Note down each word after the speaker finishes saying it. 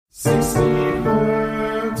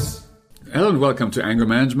Hello and welcome to Anger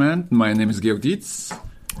Management. My name is Georg Diez.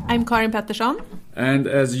 I'm Karin Pettersson. And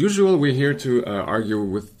as usual, we're here to argue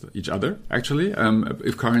with each other, actually.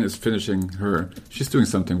 If Karin is finishing she's doing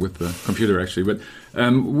something with the computer, actually. But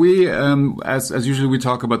we, as usual, we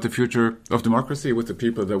talk about the future of democracy with the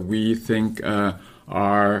people that we think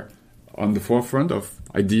are on the forefront of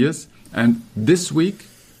ideas. And this week,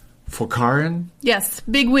 for Karin... Yes,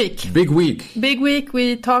 big week. Big week. Big week.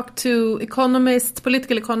 We talked to economist,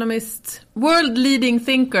 political economist, world-leading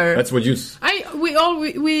thinker. That's what you... We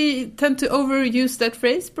tend to overuse that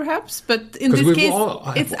phrase, perhaps, but in this case,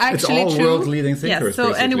 it's actually all true. World-leading thinkers, yes, so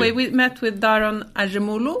basically. Anyway, we met with Daron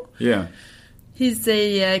Acemoglu. Yeah. He's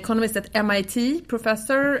an economist at MIT,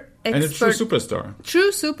 professor, expert. And a true superstar. True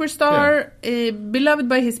superstar, beloved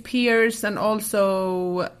by his peers, and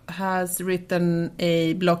also has written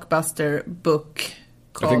a blockbuster book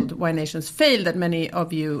called Why Nations Fail that many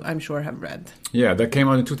of you, I'm sure, have read. Yeah, that came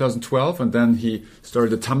out in 2012, and then he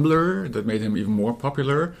started a Tumblr that made him even more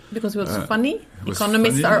popular. Because it was funny.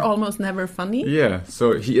 Economists are almost never funny. Yeah,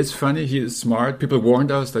 so he is funny, he is smart. People warned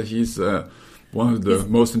us that he's one of the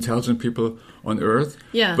most intelligent people on Earth.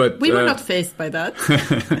 Yeah, but we were not faced by that.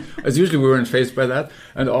 As usually, we weren't faced by that.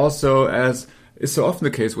 And also, as is so often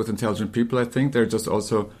the case with intelligent people, I think they're just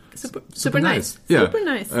also super nice. Yeah. Super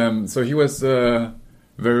nice. So he was very,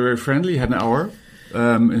 very friendly. He had an hour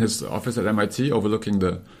in his office at MIT overlooking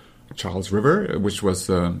the Charles River, which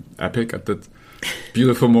was epic at that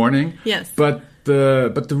beautiful morning. Yes. But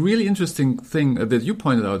the really interesting thing that you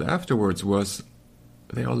pointed out afterwards was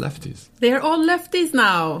they're all lefties. They are all lefties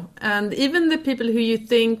now. And even the people who you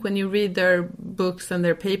think when you read their books and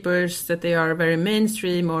their papers that they are very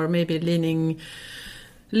mainstream or maybe leaning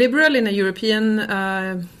liberal in a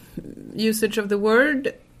European usage of the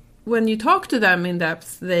word, when you talk to them in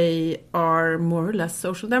depth, they are more or less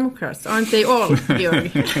social democrats, aren't they all,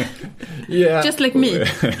 Georg? Yeah, just like me.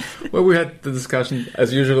 Well, we had the discussion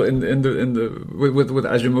as usual with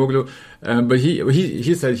Acemoglu, but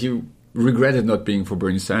he said he regretted not being for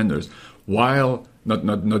Bernie Sanders, while not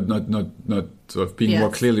sort of being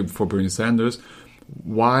more clearly for Bernie Sanders,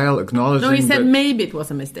 while acknowledging. No, he said maybe it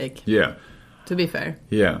was a mistake. Yeah. To be fair.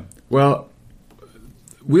 Yeah. Well.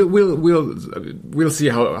 We'll see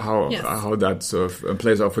how that sort of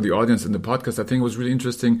plays out for the audience in the podcast. I think it was really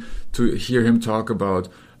interesting to hear him talk about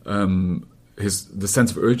the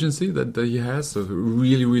sense of urgency that he has. So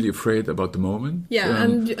really, really afraid about the moment. Yeah,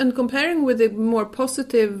 and comparing with the more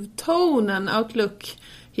positive tone and outlook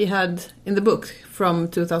he had in the book from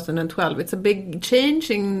 2012, it's a big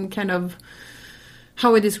change in kind of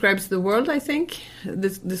how he describes the world, I think.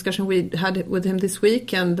 This discussion we had with him this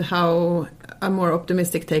week, and how a more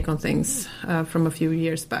optimistic take on things from a few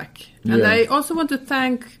years back. Yeah. And I also want to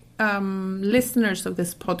thank listeners of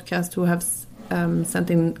this podcast who have sent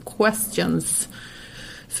in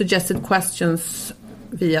suggested questions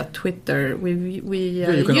via Twitter.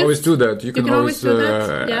 You can always do that. You can always do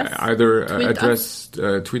that. Yes. Either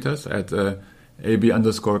tweet us at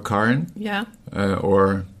AB_Karin. Yeah.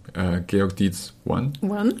 Or Georg Diez 1.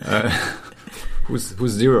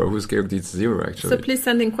 Who's 0? Who's Georg Diez 0, actually? So please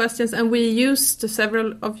send in questions. And we used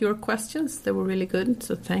several of your questions. They were really good.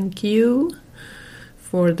 So thank you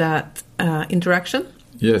for that interaction.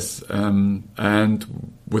 Yes. And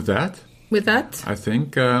with that, I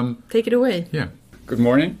think... take it away. Yeah. Good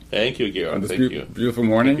morning. Thank you, Georg. On this beautiful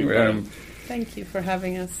morning. Thank you for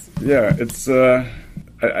having us. Yeah, it's...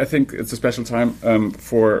 I think it's a special time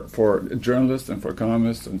for journalists and for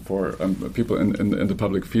economists and for people in the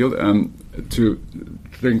public field to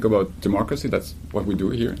think about democracy. That's what we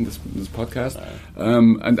do here in this podcast.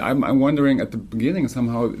 And I'm wondering at the beginning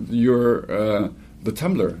somehow the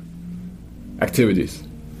Tumblr activities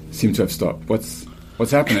seem to have stopped. What's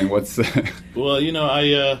happening? Well,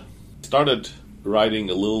 I started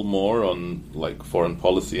writing a little more on like foreign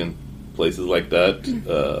policy and places like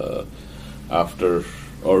that after.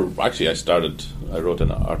 Or actually, I wrote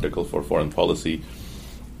an article for foreign policy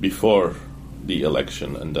before the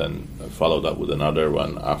election, and then followed up with another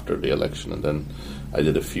one after the election, and then I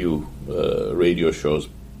did a few radio shows,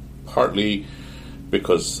 partly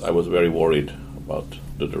because I was very worried about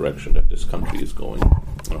the direction that this country is going.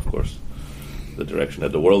 And of course, the direction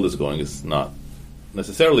that the world is going is not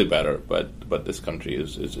necessarily better, but this country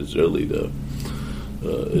is really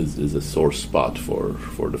is a sore spot for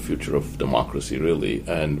the future of democracy, really.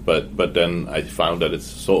 And but then I found that it's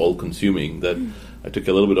so all-consuming that I took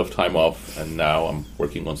a little bit of time off, and now I'm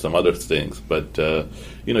working on some other things. But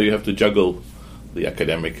you have to juggle the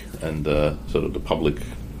academic and sort of the public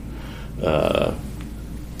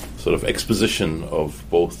sort of exposition of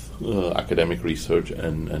both academic research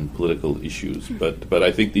and political issues. But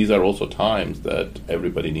I think these are also times that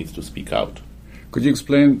everybody needs to speak out. Could you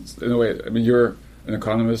explain, in a way, I mean, you're an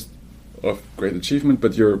economist of great achievement,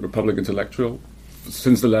 but you're a public intellectual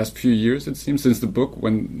since the last few years, it seems, since the book,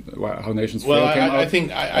 How Nations Fail came out. I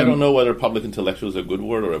think, I don't know whether public intellectual is a good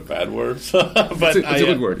word or a bad word. But it's a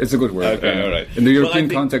good word. It's a good word. Okay, all right. In the European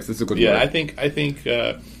context, it's a good word. Yeah, I think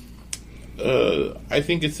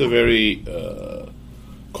it's a very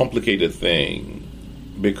complicated thing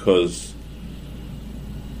because,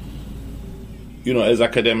 as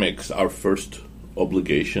academics, our first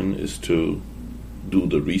obligation is to do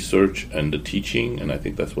the research and the teaching, and I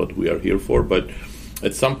think that's what we are here for. But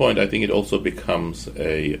at some point, I think it also becomes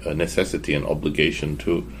a necessity and obligation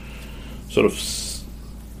to sort of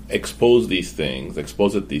expose these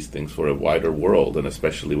things for a wider world, and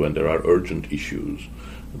especially when there are urgent issues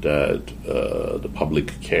that the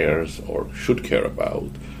public cares or should care about.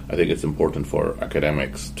 I think it's important for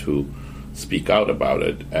academics to speak out about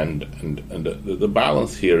it, and the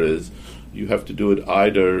balance here is you have to do it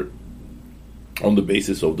either on the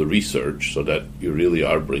basis of the research, so that you really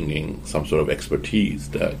are bringing some sort of expertise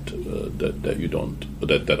that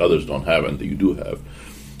others don't have and that you do have,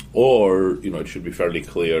 or it should be fairly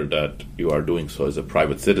clear that you are doing so as a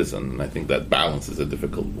private citizen. And I think that balance is a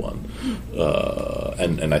difficult one,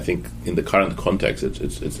 and I think in the current context,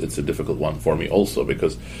 it's a difficult one for me also,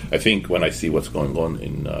 because I think when I see what's going on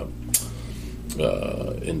in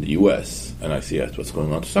the U.S. and I see what's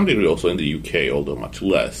going on to some degree also in the U.K., although much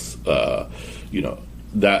less,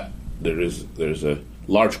 that there's a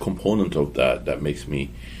large component of that makes me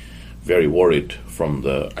very worried from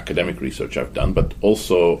the academic research I've done, but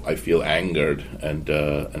also I feel angered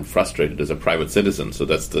and frustrated as a private citizen. So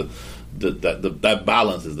that's that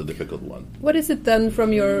balance is the difficult one. What is it then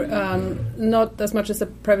from your, not as much as a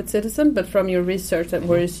private citizen, but from your research that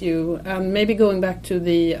worries you? Maybe going back to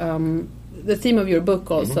the theme of your book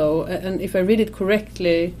also, and if I read it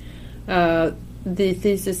correctly, the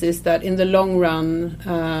thesis is that in the long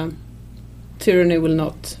run, tyranny will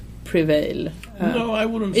not prevail. No, I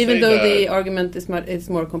wouldn't say that. Even though the argument is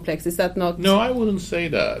more complex. Is that not... No, I wouldn't say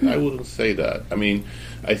that. I wouldn't say that. I mean,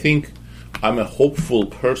 I think I'm a hopeful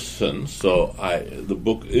person, so the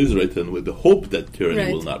book is written with the hope that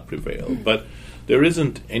tyranny will not prevail. But there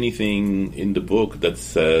isn't anything in the book that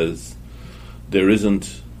says there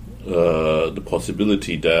isn't the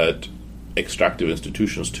possibility that extractive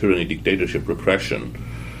institutions, tyranny, dictatorship, repression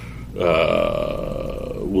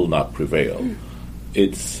will not prevail.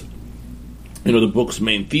 It's, the book's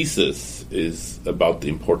main thesis is about the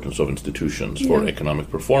importance of institutions for economic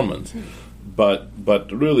performance. But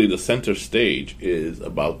really the center stage is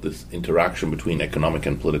about this interaction between economic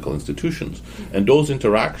and political institutions. And those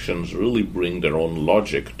interactions really bring their own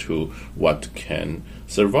logic to what can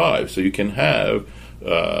survive. So you can have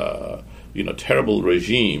terrible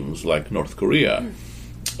regimes like North Korea,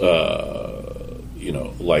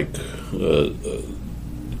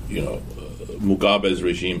 Mugabe's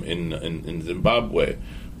regime in Zimbabwe,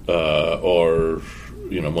 or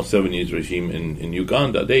Museveni's regime in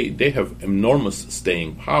Uganda. They have enormous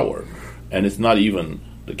staying power, and it's not even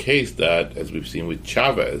the case that, as we've seen with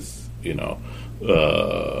Chavez, the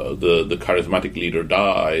charismatic leader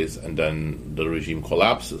dies and then the regime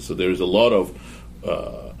collapses. So there is a lot of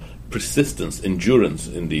persistence, endurance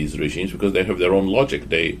in these regimes because they have their own logic.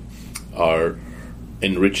 They are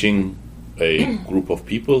enriching a group of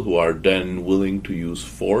people who are then willing to use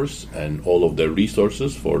force and all of their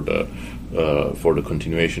resources for the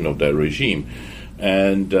continuation of their regime.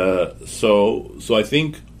 And so I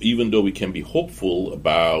think even though we can be hopeful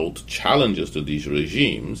about challenges to these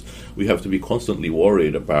regimes, we have to be constantly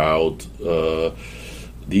worried about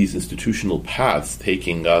these institutional paths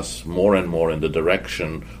taking us more and more in the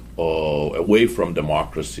direction away from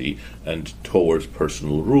democracy and towards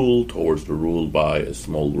personal rule, towards the rule by a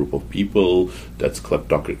small group of people that's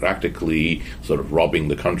kleptocratically sort of robbing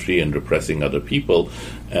the country and repressing other people.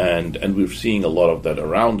 And we're seeing a lot of that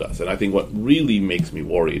around us. And I think what really makes me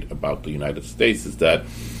worried about the United States is that,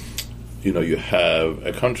 you have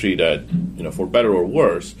a country that, for better or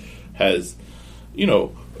worse, has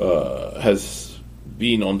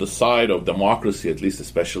been on the side of democracy, at least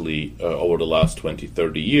especially over the last 20,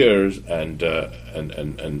 30 years, and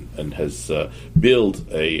has built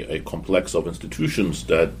a complex of institutions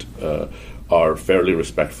that are fairly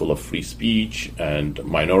respectful of free speech and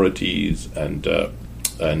minorities and the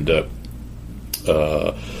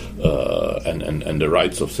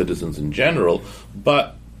rights of citizens in general,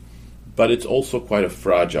 but it's also quite a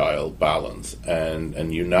fragile balance,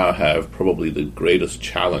 and you now have probably the greatest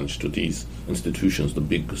challenge to these institutions the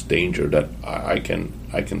biggest danger that I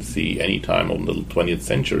can see any time in the 20th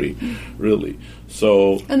century, really.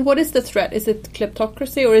 So. And what is the threat? Is it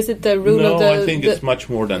kleptocracy, or is it the rule of the? No, I think it's much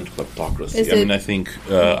more than kleptocracy.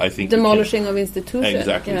 I think demolishing of institutions.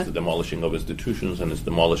 Exactly, it's the demolishing of institutions, and it's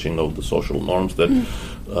demolishing of the social norms that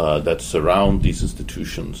that surround these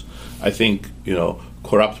institutions. I think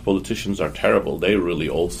corrupt politicians are terrible. They really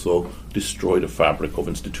also destroy the fabric of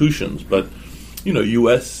institutions. But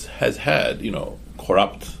U.S. has had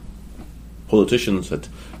corrupt politicians at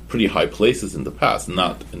pretty high places in the past,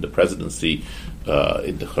 not in the presidency,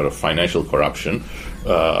 in the kind of financial corruption,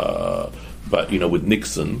 but with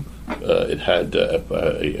Nixon, it had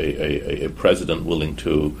a president willing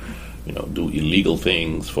to do illegal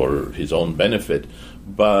things for his own benefit,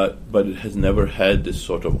 but it has never had this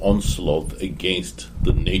sort of onslaught against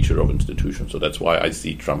the nature of institutions. So that's why I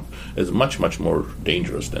see Trump as much, much more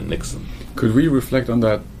dangerous than Nixon. Could we reflect on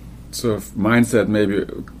that sort of mindset, maybe?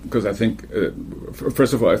 Because I think,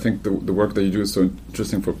 first of all, I think the work that you do is so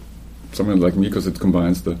interesting for someone like me, because it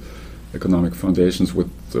combines the economic foundations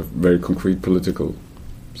with the very concrete political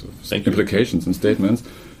sort of implications and statements.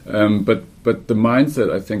 But the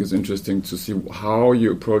mindset, I think, is interesting to see how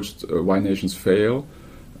you approached Why Nations Fail,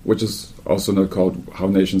 which is also not called How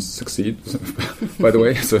Nations Succeed, by the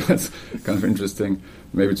way. So that's kind of interesting,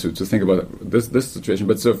 maybe to think about this situation.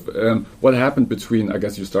 But so, what happened between? I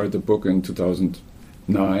guess you started the book in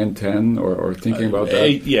 2009, 10, or thinking about that.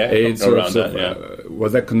 8, yeah, around that. Yeah.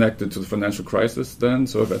 Was that connected to the financial crisis then?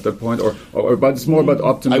 Sort of at that point, or but it's more about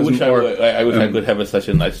optimism. I wish I could have such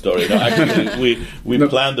a nice story. No, actually, we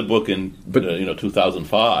planned the book in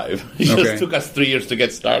 2005. It just took us 3 years to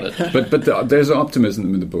get started. But there's an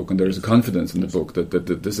optimism in the book, and there's a confidence in the book that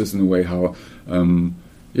this is in a way how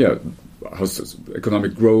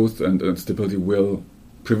economic growth and stability will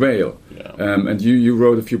prevail. Yeah. And you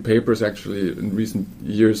wrote a few papers actually in recent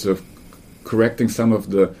years of correcting some of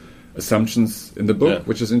the assumptions in the book,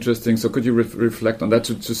 which is interesting. So could you reflect on that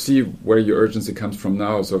to see where your urgency comes from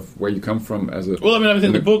now, so where you come from as a... Well, I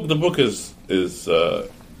think the book is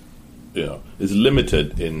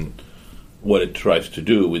limited in what it tries to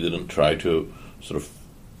do. We didn't try to sort of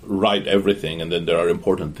write everything, and then there are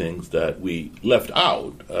important things that we left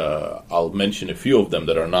out. I'll mention a few of them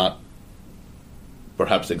that are not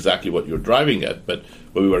perhaps exactly what you're driving at, but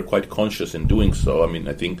we were quite conscious in doing so.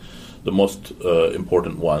 I think the most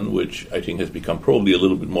important one, which I think has become probably a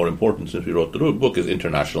little bit more important since we wrote the book, is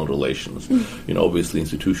international relations. Obviously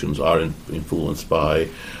institutions are influenced by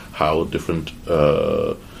how different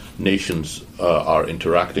nations are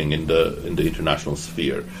interacting in the international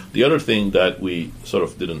sphere. The other thing that we sort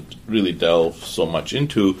of didn't really delve so much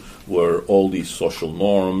into were all these social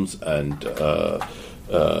norms and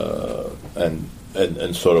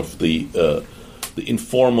sort of the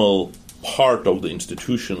informal part of the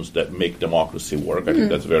institutions that make democracy work. I think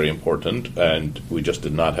that's very important, and we just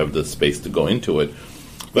did not have the space to go into it.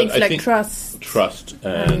 But things like trust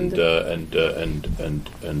and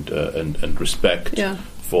respect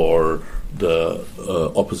for the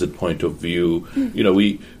opposite point of view.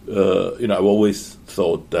 I've always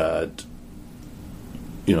thought that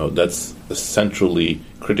that's a centrally,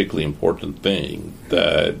 critically important thing,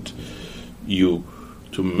 that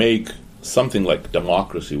to make something like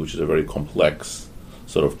democracy, which is a very complex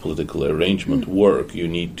sort of political arrangement, work, you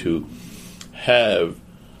need to have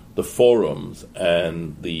the forums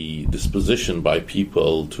and the disposition by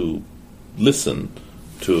people to listen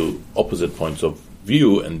to opposite points of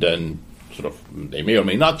view, and then sort of they may or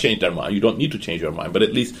may not change their mind. You don't need to change your mind, but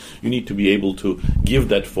at least you need to be able to give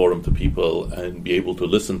that forum to people and be able to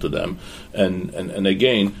listen to them. And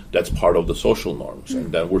again, that's part of the social norms.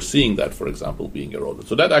 And then we're seeing that, for example, being eroded.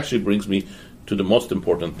 So that actually brings me to the most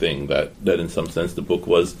important thing, that in some sense the book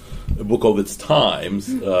was a book of its times.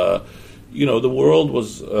 The world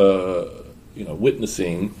was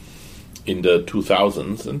witnessing in the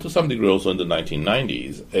 2000s, and to some degree also in the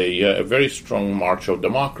 1990s, a very strong march of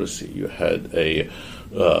democracy. You had a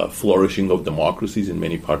flourishing of democracies in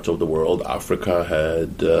many parts of the world. Africa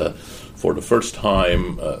had, for the first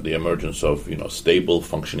time, the emergence of stable,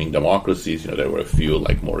 functioning democracies. There were a few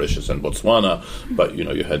like Mauritius and Botswana, but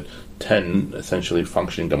you had 10 essentially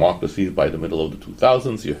functioning democracies by the middle of the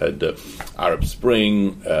 2000s. You had the Arab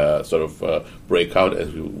Spring break out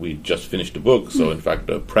as we just finished the book. So in fact,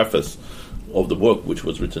 the preface of the book, which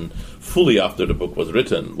was written fully after the book was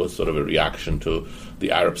written, was sort of a reaction to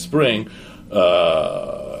the Arab Spring.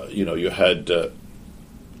 You had the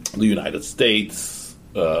United States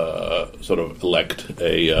sort of elect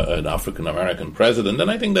an African American president,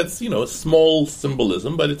 and I think that's small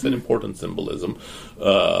symbolism, but it's an important symbolism.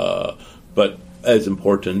 But as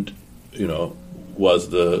important was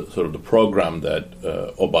the sort of the program that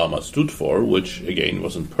Obama stood for, which again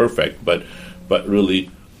wasn't perfect, but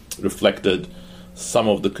really reflected some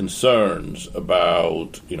of the concerns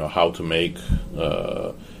about how to make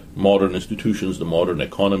modern institutions, the modern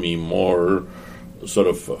economy, more sort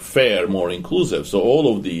of fair, more inclusive. So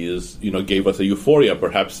all of these, gave us a euphoria,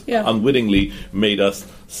 perhaps unwittingly made us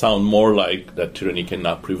sound more like that tyranny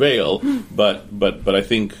cannot prevail. But I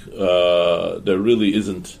think there really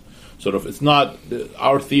isn't it's not,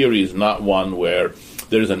 our theory is not one where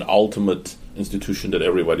there's an ultimate institution that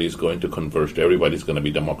everybody is going to converge to, everybody's going to be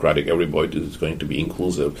democratic, everybody is going to be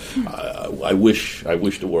inclusive. I wish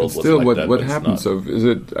the world was like that. What happened? So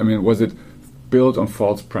was it built on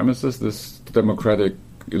false premises, this democratic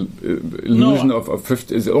illusion of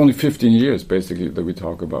 50, is only 15 years basically that we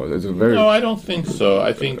talk about? It's a very, no, I don't think so.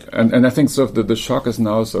 I think and I think the shock is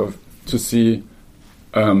now to see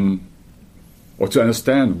or to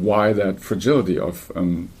understand why that fragility of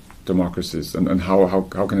democracies and how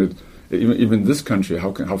can it even this country,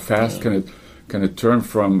 how fast can it turn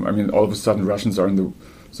from, all of a sudden Russians are in the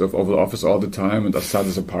sort of Oval Office all the time, and Assad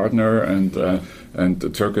is a partner, and the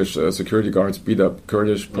Turkish security guards beat up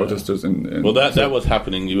Kurdish protesters. That was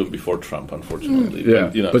happening even before Trump, unfortunately.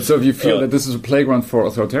 But so if you feel that this is a playground for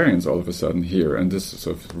authoritarians all of a sudden here, and this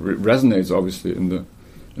sort of resonates obviously in the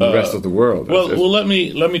rest of the world. Well, let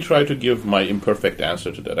me try to give my imperfect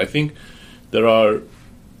answer to that. I think there are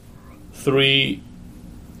three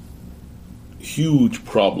huge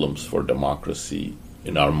problems for democracy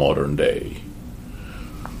in our modern day.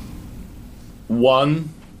 One,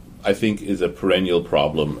 I think, is a perennial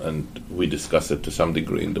problem, and we discuss it to some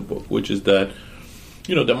degree in the book, which is that,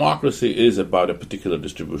 democracy is about a particular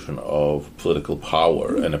distribution of political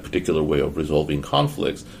power and a particular way of resolving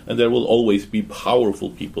conflicts, and there will always be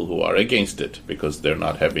powerful people who are against it because they're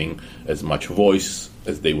not having as much voice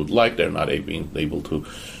as they would like. They're not able to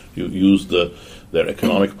use their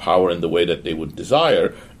economic power in the way that they would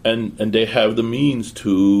desire, and they have the means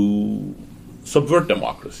to subvert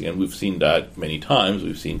democracy, and we've seen that many times.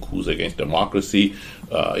 We've seen coups against democracy.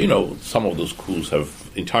 Some of those coups have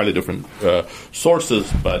entirely different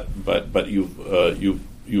sources, but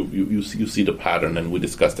you see the pattern, and we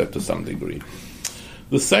discussed that to some degree.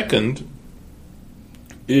 The second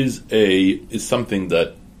is something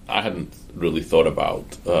that I hadn't really thought about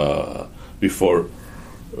before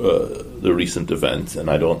the recent events, and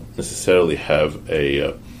I don't necessarily have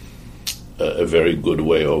a very good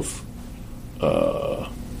way of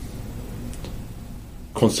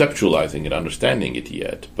conceptualizing and understanding it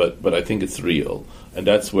yet, but I think it's real, and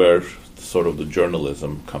that's where sort of the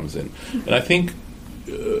journalism comes in. And I think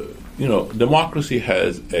democracy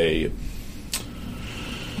has a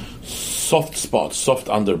soft spot, soft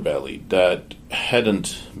underbelly that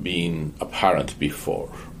hadn't been apparent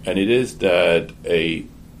before, and it is that a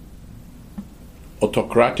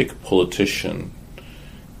autocratic politician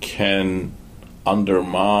can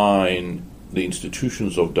undermine the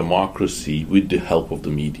institutions of democracy with the help of the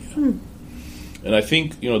media. And I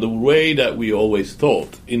think, the way that we always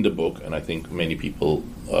thought in the book, and I think many people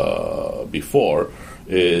before,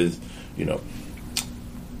 is,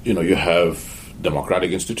 you have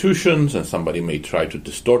democratic institutions, and somebody may try to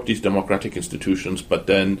distort these democratic institutions, but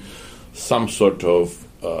then some sort of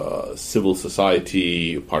civil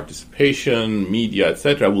society participation, media,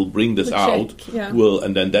 etc., will bring this out.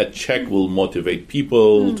 And then that check will motivate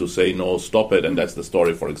people to say no, stop it. And that's the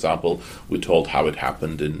story. For example, we told how it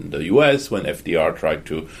happened in the U.S. when FDR tried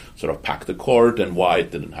to sort of pack the court, and why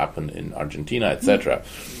it didn't happen in Argentina, etc.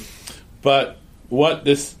 But what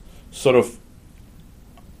this sort of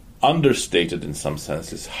understated in some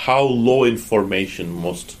sense is how low information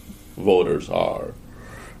most voters are.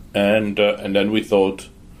 And then we thought,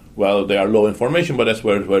 well, they are low information, but that's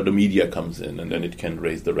where the media comes in, and then it can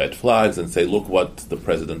raise the red flags and say, look what the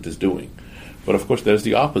president is doing. But of course, there's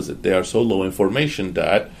the opposite. They are so low information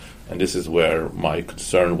that, and this is where my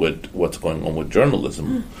concern with what's going on with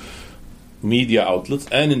journalism, media outlets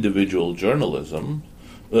and individual journalists,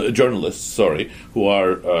 who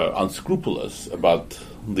are unscrupulous about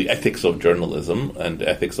the ethics of journalism and the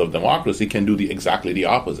ethics of democracy, can do exactly the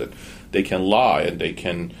opposite. They can lie, and they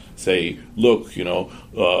can say, look,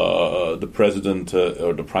 the president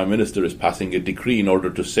or the prime minister is passing a decree in order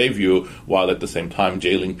to save you, while at the same time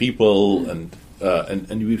jailing people. And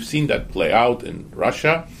we've seen that play out in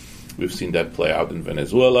Russia. We've seen that play out in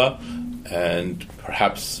Venezuela. And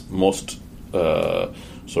perhaps most sort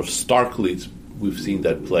of starkly, we've seen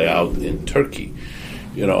that play out in Turkey.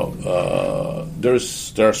 There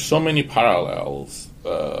are so many parallels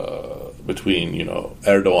between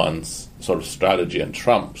Erdogan's sort of strategy and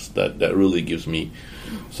Trump's that really gives me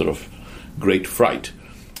sort of great fright.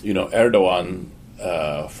 Erdogan,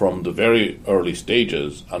 from the very early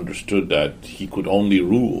stages, understood that he could only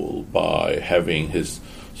rule by having his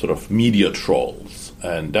sort of media trolls.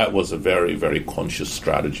 And that was a very, very conscious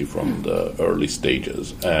strategy from the early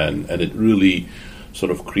stages. And it really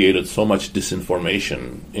sort of created so much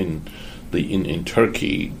disinformation in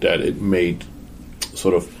Turkey that it made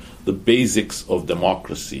sort of the basics of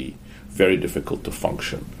democracy very difficult to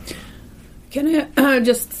function. Can I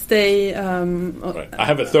just stay? Right. I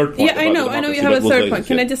have a third point. Yeah, I know you have a third point.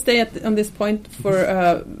 Can I just stay on this point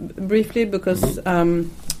for briefly, because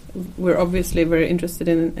we're obviously very interested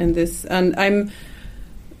in this, and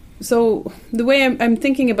so the way I'm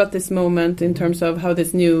thinking about this moment in terms of how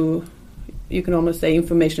this new, you can almost say,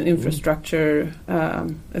 information infrastructure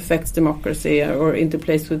affects democracy or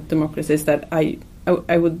interplays with democracy, is that I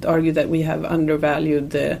would argue that we have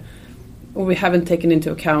undervalued or we haven't taken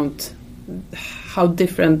into account how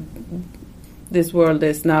different this world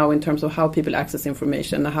is now in terms of how people access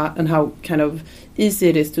information and how kind of easy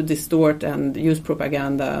it is to distort and use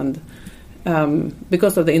propaganda, and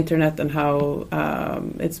because of the internet and how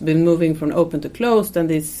it's been moving from open to closed, and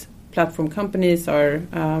these platform companies are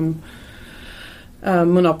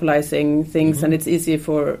monopolizing things, and it's easy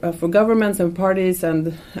for governments and parties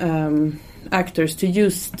and actors to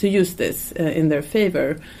use this in their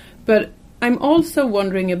favor. But I'm also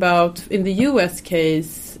wondering about, in the US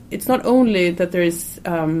case, it's not only that there is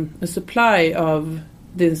a supply of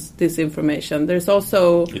this information. There's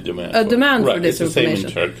also a demand for this information. It's the same in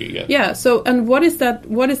Turkey. Yeah. So, and what is that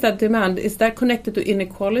demand? Is that connected to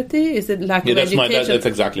inequality? Is it lack of education? That's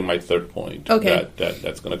exactly my third point. Okay.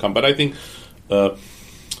 That's going to come. But I think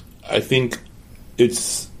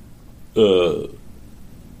it's. I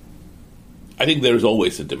think there's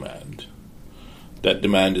always a demand. That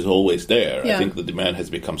demand is always there. Yeah. I think the demand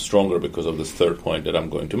has become stronger because of this third point that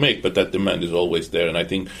I'm going to make, but that demand is always there. And I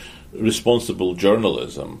think responsible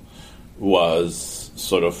journalism was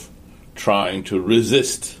sort of trying to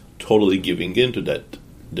resist totally giving in to that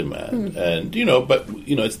demand. And,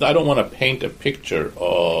 I don't want to paint a picture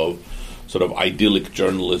of sort of idyllic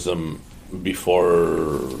journalism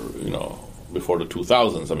before the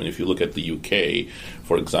 2000s. I mean, if you look at the UK,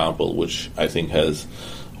 for example, which I think has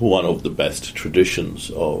one of the best traditions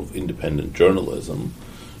of independent journalism,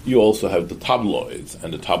 you also have the tabloids,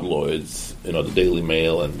 and the tabloids, the Daily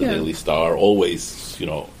Mail and the Daily Star always,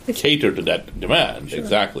 cater to that demand. Sure.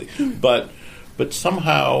 Exactly. But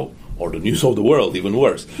somehow, or the News of the World, even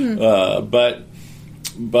worse. But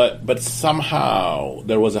somehow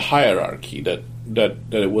there was a hierarchy that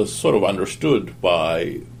it was sort of understood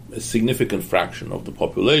by a significant fraction of the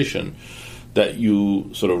population, that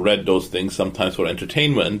you sort of read those things sometimes for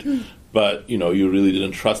entertainment, but, you really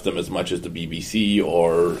didn't trust them as much as the BBC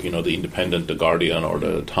or, the Independent, the Guardian, or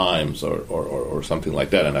the Times, or something like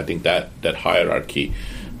that. And I think that hierarchy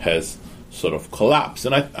has sort of collapsed.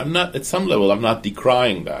 And I'm not, at some level, I'm not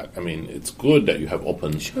decrying that. I mean, it's good that you have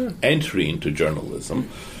open entry into journalism.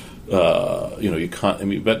 You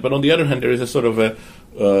can't, but on the other hand, there is a sort of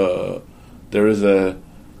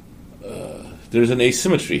there's an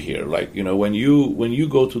asymmetry here. Like, when you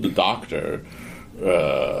go to the doctor,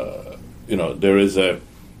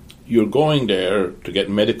 you're going there to get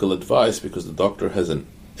medical advice because the doctor has an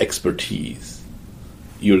expertise.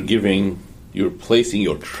 You're placing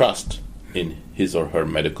your trust in his or her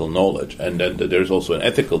medical knowledge. And then there's also an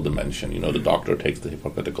ethical dimension. The doctor takes the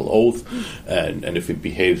Hippocratic oath, and if he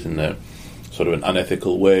behaves in a sort of an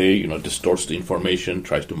unethical way, distorts the information,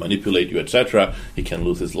 tries to manipulate you, etc., he can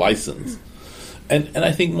lose his license. And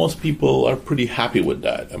I think most people are pretty happy with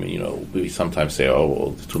that. I mean, we sometimes say,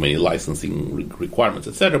 there's too many licensing requirements,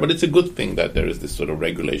 etc. But it's a good thing that there is this sort of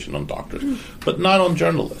regulation on doctors, but not on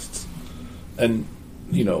journalists. And,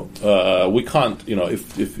 we can't,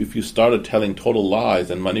 if you started telling total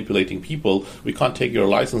lies and manipulating people, we can't take your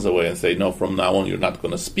license away and say, no, from now on you're not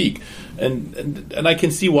going to speak. And I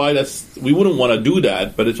can see why we wouldn't want to do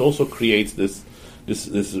that, but it also creates this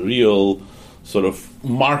real sort of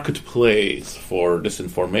marketplace for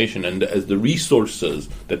disinformation, and as the resources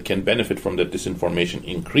that can benefit from that disinformation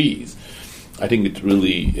increase, I think it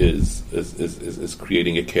really is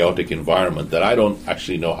creating a chaotic environment that I don't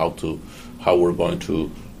actually know how we're going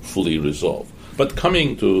to fully resolve. But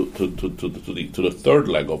coming to the third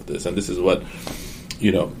leg of this, and this is what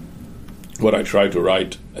I tried to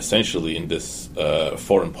write essentially in this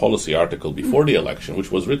foreign policy article before the election,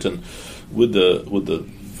 which was written with the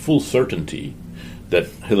full certainty that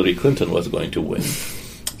Hillary Clinton was going to win.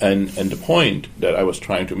 And the point that I was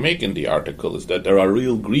trying to make in the article is that there are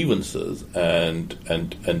real grievances, and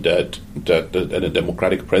that a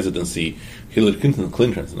Democratic presidency, Hillary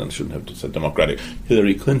Clinton's, and I shouldn't have said Democratic,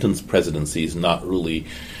 Hillary Clinton's presidency is not really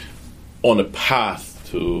on a path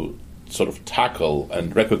to sort of tackle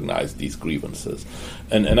and recognize these grievances.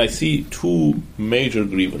 And I see two major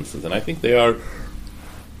grievances, and I think they are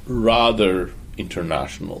rather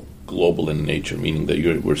international, global in nature, meaning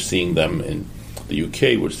that we're seeing them in the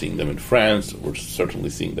UK, we're seeing them in France, we're certainly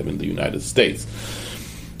seeing them in the United States.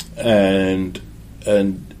 And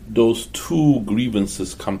those two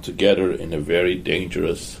grievances come together in a very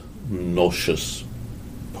dangerous, noxious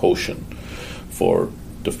potion for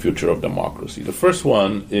the future of democracy. The first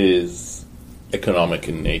one is economic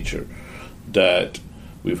in nature, that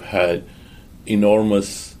we've had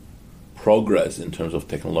enormous progress in terms of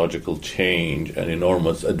technological change and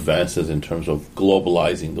enormous advances in terms of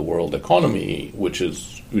globalizing the world economy, which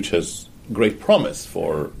has great promise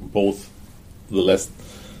for both the less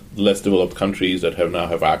developed countries that now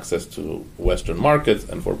have access to Western markets,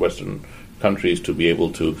 and for Western countries to be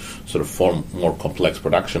able to sort of form more complex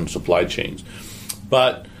production supply chains.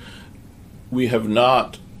 But we have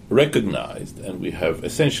not recognized, and we have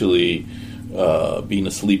essentially been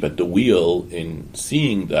asleep at the wheel in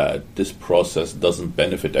seeing that this process doesn't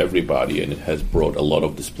benefit everybody, and it has brought a lot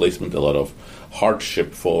of displacement, a lot of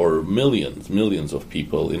hardship for millions of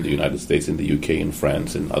people in the United States, in the UK, in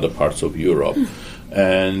France, in other parts of Europe,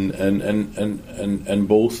 and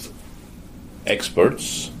both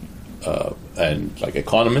experts and like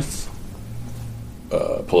economists,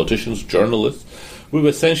 politicians, journalists, we've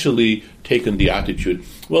essentially taken the attitude,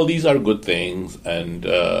 well, these are good things, and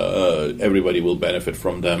everybody will benefit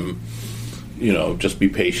from them. Just be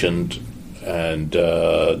patient, and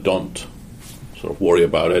don't sort of worry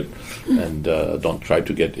about it, and don't try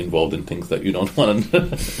to get involved in things that you don't want.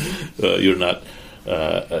 You're not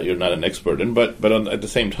an expert in. But at the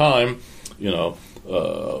same time,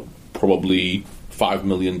 probably 5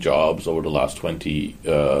 million jobs over the last 20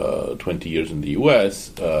 years in the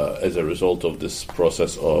U.S. As a result of this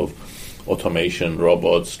process of automation,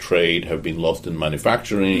 robots, trade have been lost in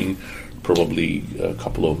manufacturing, probably a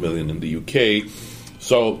couple of million in the U.K.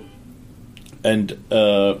 So, and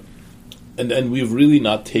we've really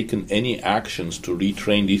not taken any actions to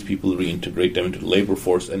retrain these people, reintegrate them into the labor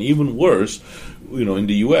force, and even worse, in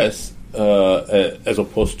the U.S., as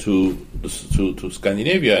opposed to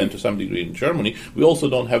Scandinavia and to some degree in Germany, we also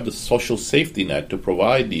don't have the social safety net to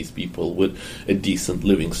provide these people with a decent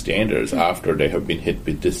living standards after they have been hit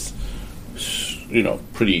with this,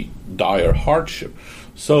 pretty dire hardship.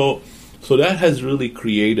 So that has really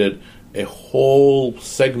created a whole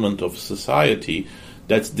segment of society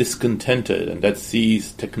that's discontented and that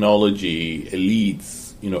sees technology,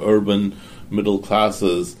 elites, urban middle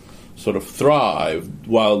classes sort of thrive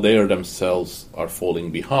while they themselves are falling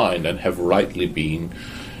behind and have rightly been.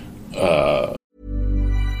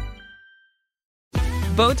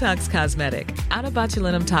 Botox Cosmetic, out of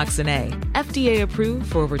botulinum toxin A, FDA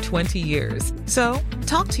approved for over 20 years. So,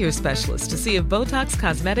 talk to your specialist to see if Botox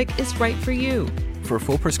Cosmetic is right for you. For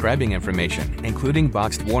full prescribing information, including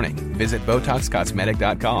boxed warning, visit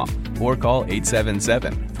BotoxCosmetic.com or call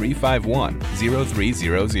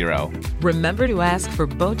 877-351-0300. Remember to ask for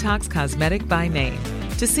Botox Cosmetic by name.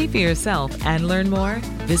 To see for yourself and learn more,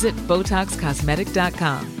 visit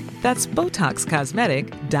BotoxCosmetic.com. That's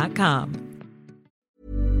BotoxCosmetic.com.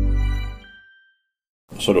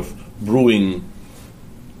 Sort of brewing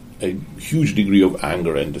a huge degree of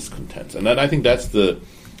anger and discontent. And then I think that's the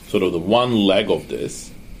sort of the one leg of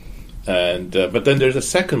this. And but then there's a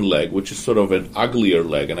second leg, which is sort of an uglier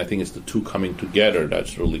leg, and I think it's the two coming together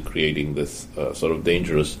that's really creating this sort of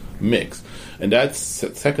dangerous mix. And that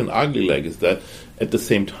second ugly leg is that at the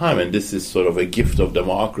same time, and this is sort of a gift of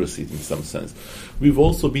democracy in some sense, we've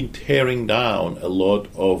also been tearing down a lot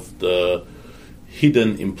of the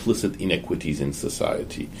hidden implicit inequities in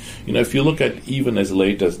society. If you look at even as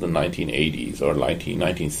late as the 1980s or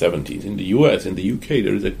 1970s, in the US, in the UK,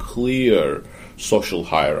 there is a clear social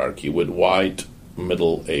hierarchy with white,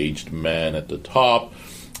 middle-aged men at the top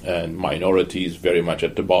and minorities very much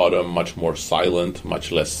at the bottom, much more silent,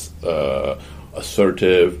 much less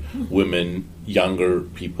assertive, women, younger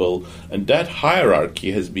people. And that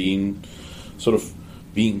hierarchy has been sort of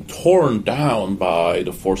being torn down by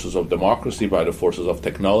the forces of democracy, by the forces of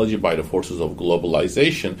technology, by the forces of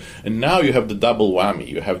globalization. And now you have the double whammy.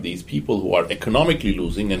 You have these people who are economically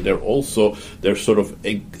losing, and they're also their sort of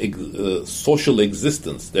social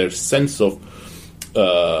existence, their sense of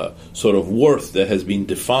sort of worth that has been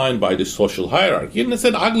defined by the social hierarchy. And it's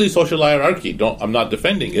an ugly social hierarchy. I'm not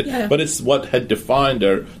defending it, but it's what had defined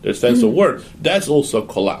their sense of worth. That's also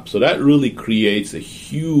collapsed. So that really creates a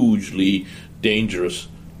hugely dangerous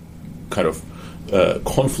kind of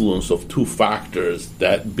confluence of two factors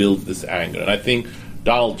that build this anger. And I think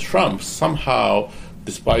Donald Trump somehow,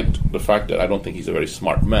 despite the fact that I don't think he's a very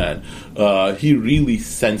smart man, he really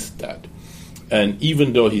sensed that. And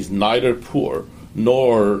even though he's neither poor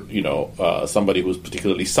nor, somebody who's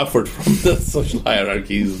particularly suffered from the social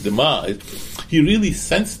hierarchy's demise, he really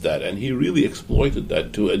sensed that, and he really exploited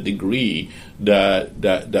that to a degree that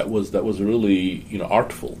was really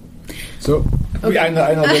artful. So I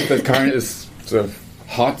know that Karin is sort of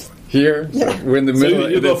hot here. So we're in the middle. So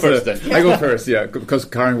you go first then. I go first, yeah, because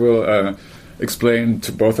Karin will explain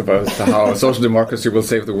to both of us how social democracy will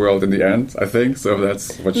save the world in the end, I think. So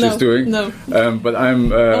that's what she's doing. No. But I'm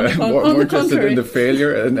more interested in the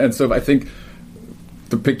failure. And so I think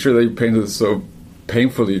the picture that you painted is so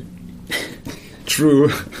painfully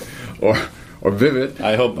true or vivid.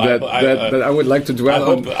 I hope that I would like to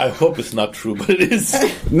dwell on. I hope it's not true, but it is.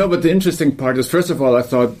 No, but the interesting part is, first of all, I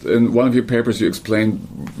thought in one of your papers you explained,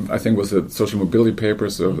 I think it was a social mobility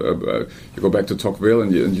paper, so you go back to Tocqueville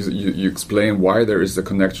and you explain why there is a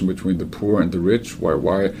connection between the poor and the rich,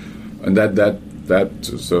 why, and that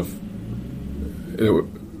sort of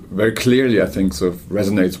very clearly, I think, sort of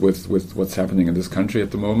resonates with what's happening in this country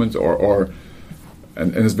at the moment,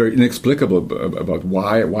 and it's very inexplicable about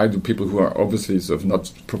why do people who are obviously sort of not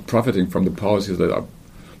profiting from the policies that are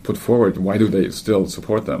put forward, why do they still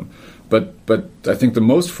support them? But I think the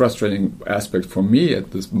most frustrating aspect for me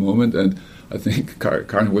at this moment, and I think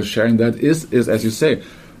Karin was sharing that, is as you say,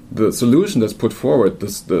 the solution that's put forward,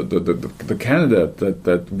 the candidate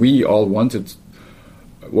that we all wanted.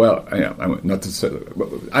 Well, I'm not to say.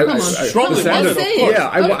 I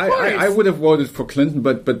would have voted for Clinton,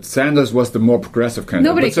 but Sanders was the more progressive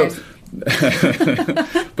candidate. Nobody cares.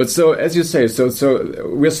 But so, as you say, so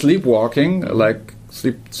we're sleepwalking. Like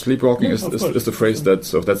sleepwalking is the phrase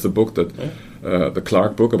that's the book that the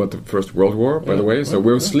Clark book about the First World War. By the way, so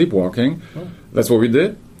we're sleepwalking. That's what we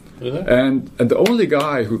did. And the only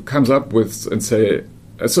guy who comes up with and say.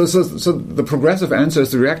 So the progressive answer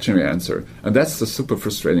is the reactionary answer, and that's the super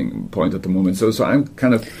frustrating point at the moment. So I'm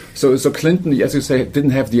kind of so Clinton, as you say,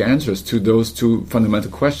 didn't have the answers to those two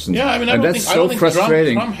fundamental questions. Yeah, I mean, I don't think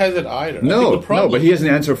frustrating. Trump has it either. No, but he has an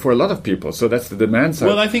answer for a lot of people. So that's the demand side.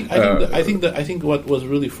 Well, I think what was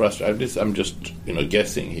really frustrating. I'm just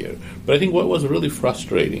guessing here, but I think what was really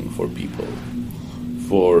frustrating for people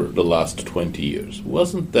for the last 20 years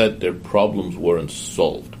wasn't that their problems weren't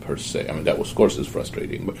solved per se. I mean, that of course is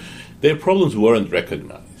frustrating, but their problems weren't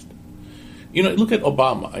recognized. Look at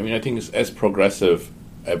Obama. I mean, I think it's as progressive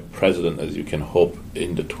a president as you can hope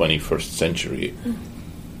in the 21st century.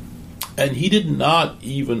 And he did not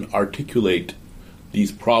even articulate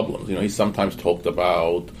these problems. He sometimes talked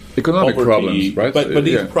about economic poverty, problems, right? But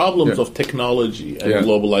these problems of technology and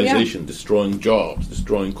globalization, destroying jobs,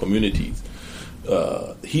 destroying communities.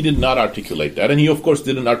 He did not articulate that, and he, of course,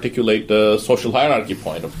 didn't articulate the social hierarchy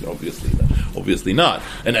point. Obviously not.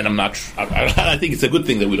 And then I think it's a good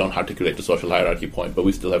thing that we don't articulate the social hierarchy point, but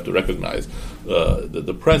we still have to recognize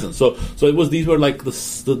the present. So these were like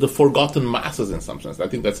the forgotten masses in some sense. I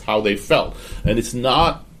think that's how they felt, and it's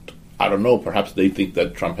not. I don't know. Perhaps they think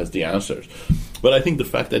that Trump has the answers, but I think the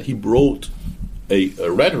fact that he brought a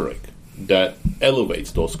rhetoric that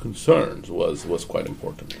elevates those concerns was quite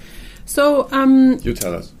important. So, you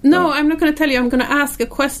tell us. No, I'm not going to tell you. I'm going to ask a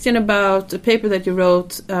question about a paper that you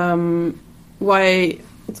wrote. Why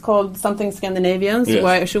it's called something Scandinavians? Yes.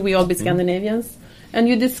 Why should we all be Scandinavians? And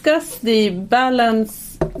you discuss the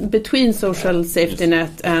balance between social safety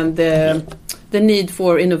net and the need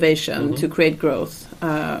for innovation to create growth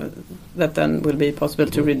that then will be possible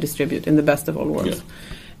to redistribute in the best of all worlds. Yeah.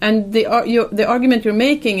 And the argument you're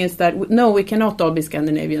making is that no, we cannot all be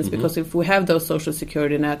Scandinavians because if we have those social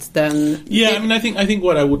security nets, then I think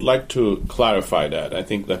what I would like to clarify that I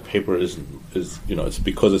think that paper is it's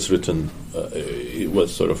because it's written it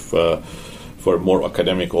was sort of for a more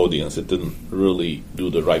academic audience. It didn't really do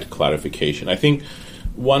the right clarification. I think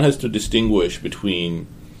one has to distinguish between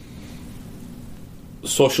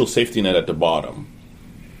social safety net at the bottom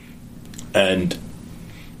and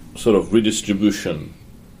sort of redistribution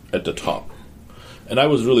at the top. And I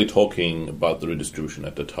was really talking about the redistribution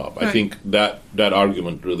at the top. Right. I think that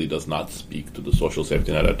argument really does not speak to the social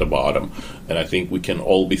safety net at the bottom. And I think we can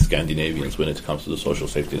all be Scandinavians when it comes to the social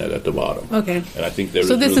safety net at the bottom. Okay. And I think this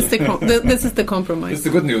is the compromise. It's the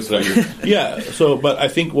good news, right? Yeah. So, but I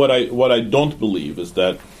think what I don't believe is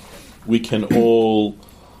that we can all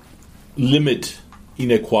limit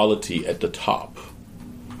inequality at the top,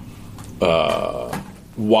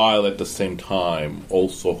 while at the same time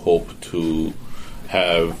also hope to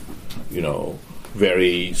have,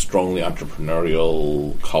 very strongly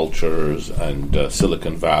entrepreneurial cultures and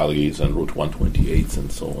Silicon Valleys and Route 128s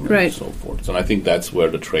and so on and so forth. And I think that's where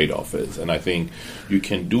the trade-off is. And I think you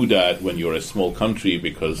can do that when you're a small country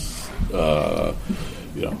because,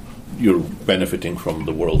 you're benefiting from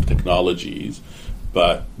the world technologies.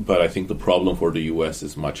 But I think the problem for the U.S.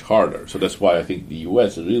 is much harder. So that's why I think the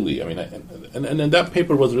U.S. really, and that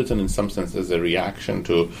paper was written in some sense as a reaction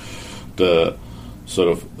to the sort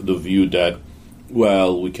of the view that,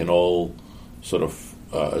 well, we can all sort of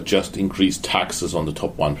just increase taxes on the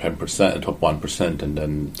top 1%, and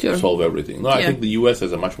then solve everything. No, I think the U.S.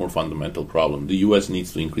 has a much more fundamental problem. The U.S.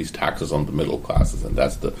 needs to increase taxes on the middle classes, and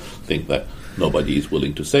that's the thing that nobody is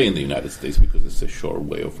willing to say in the United States because it's a sure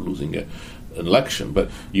way of losing an election.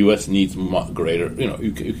 But U.S. needs greater,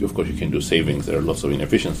 of course you can do savings, there are lots of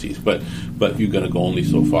inefficiencies, but you're going to go only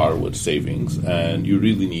so far with savings, and you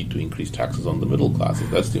really need to increase taxes on the middle classes.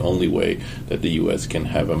 That's the only way that the U.S. can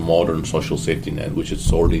have a modern social safety net, which it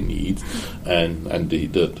sorely needs, and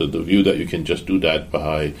the view that you can just do that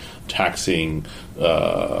by taxing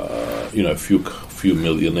a few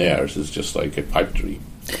millionaires is just like a pipe dream.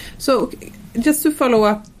 So just to follow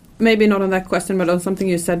up, maybe not on that question, but on something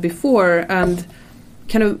you said before, and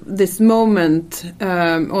kind of this moment,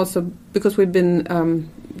 also because we've been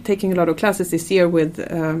taking a lot of classes this year with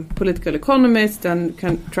political economists and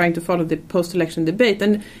trying to follow the post-election debate.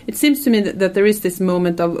 And it seems to me that there is this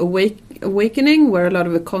moment of awakening where a lot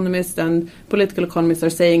of economists and political economists are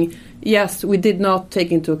saying, yes, we did not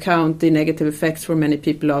take into account the negative effects for many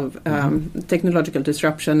people of technological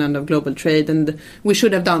disruption and of global trade, and we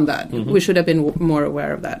should have done that. We should have been more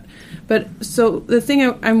aware of that. But so the thing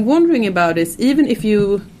I'm wondering about is, even if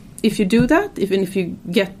you do that, even if you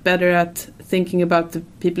get better at thinking about the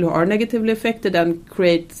people who are negatively affected and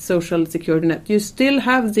create social security net, you still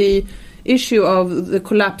have the issue of the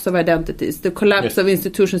collapse of identities, the collapse of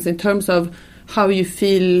institutions in terms of how you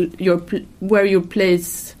feel where your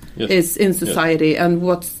place is in society and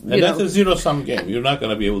what's... And that's a zero-sum game. You're not going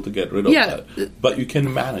to be able to get rid of that. But you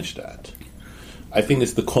can manage that. I think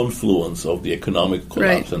it's the confluence of the economic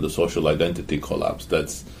collapse and the social identity collapse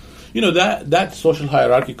that's... that social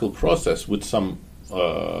hierarchical process with some,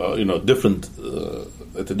 different,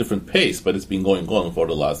 at a different pace, but it's been going on for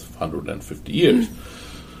the last 150 years.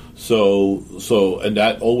 So, and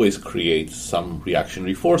that always creates some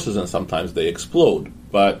reactionary forces, and sometimes they explode.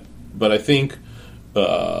 But I think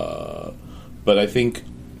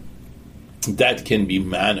that can be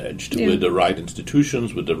managed with the right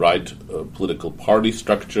institutions, with the right political party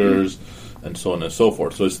structures, and so on and so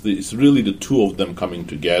forth. So it's really the two of them coming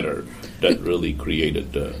together that really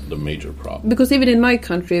created the major problem. Because even in my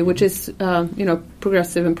country, which is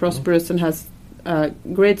progressive and prosperous and has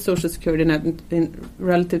great social security net in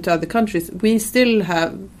relative to other countries, we still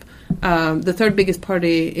have the third biggest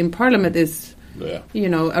party in parliament is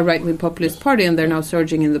a right-wing populist party, and they're now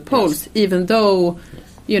surging in the polls, even though.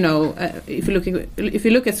 If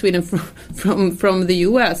you look at Sweden from the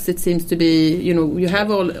US, it seems to be you have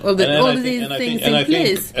all these things in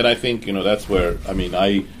place. And I think that's where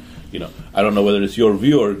I don't know whether it's your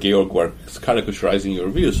view or Georg was caricaturizing your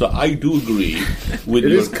view. So I do agree with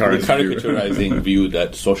your caricaturizing view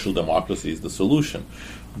that social democracy is the solution,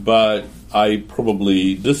 but I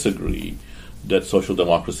probably disagree that social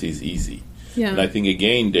democracy is easy. Yeah. And I think,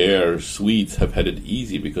 again, Swedes have had it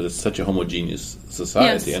easy because it's such a homogeneous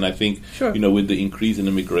society. Yes. And I think, with the increase in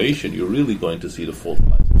immigration, you're really going to see the fault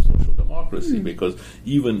lines of social democracy because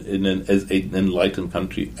even as an enlightened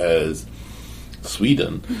country as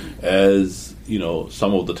Sweden, as,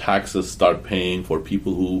 some of the taxes start paying for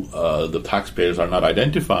people who the taxpayers are not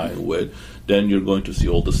identifying with, then you're going to see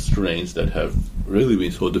all the strains that have really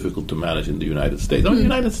been so difficult to manage in the United States. The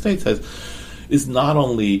United States is not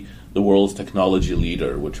only the world's technology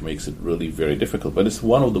leader, which makes it really very difficult, but it's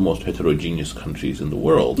one of the most heterogeneous countries in the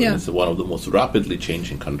world, and it's one of the most rapidly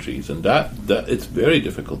changing countries, and that it's very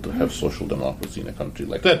difficult to have social democracy in a country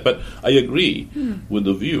like that. But I agree with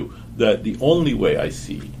the view that the only way I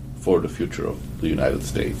see for the future of the United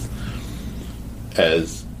States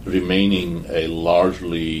as remaining a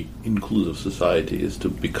largely inclusive society is to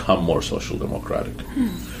become more social democratic.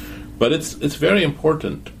 But it's very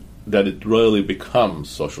important that it really becomes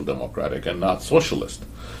social democratic and not socialist.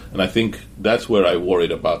 And I think that's where I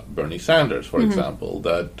worried about Bernie Sanders, for example,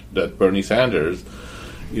 that Bernie Sanders,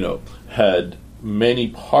 had many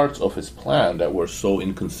parts of his plan that were so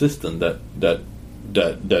inconsistent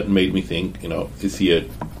that made me think, is he a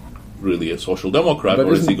really a social democrat,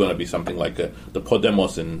 or is he going to be something like the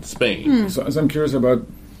Podemos in Spain? So I'm curious about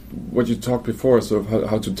what you talked before, sort of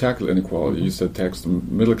how to tackle inequality. You said tax the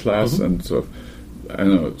middle class, and sort of, I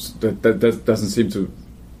don't know, that doesn't seem to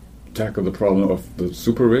tackle the problem of the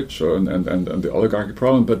super rich and the oligarchy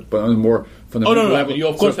problem, but on a more fundamental level. I mean, you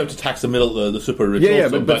of course have to tax the super rich.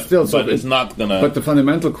 But still, but it's not gonna. But the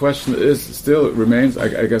fundamental question still remains.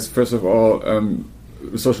 I guess first of all,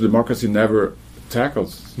 social democracy never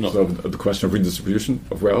tackles the question of redistribution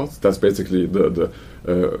of wealth. That's basically the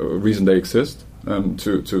reason they exist,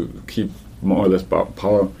 to keep more or less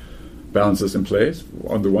power balances in place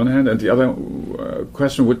on the one hand, and the other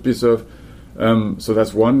question would be sort of. So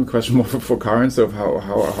that's one question more for Karin. So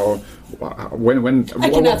when I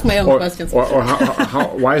can ask my own questions. Or how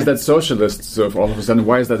why is that socialist sort of all of a sudden?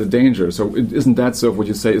 Why is that a danger? So isn't that sort of what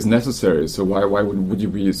you say is necessary? So why would you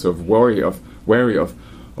be sort of wary of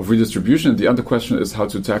redistribution? And the other question is how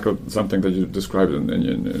to tackle something that you described in the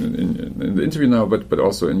interview now, but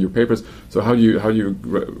also in your papers. So how do you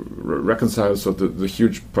reconcile sort of the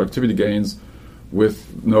huge productivity gains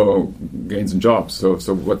with no gains in jobs? So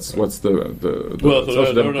what's the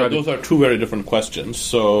social democratic? Those are two very different questions.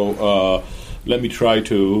 So let me try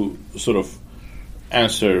to sort of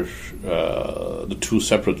answer the two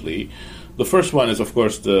separately. The first one is, of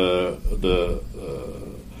course, the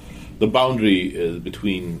boundary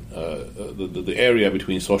between the area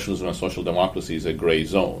between socialism and social democracy is a gray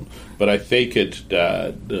zone. But I take it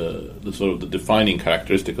that the sort of the defining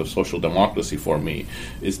characteristic of social democracy for me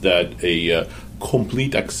is that a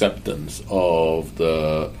complete acceptance of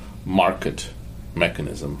the market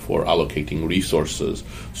mechanism for allocating resources,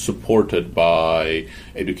 supported by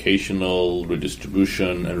educational,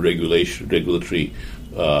 redistribution, and regulatory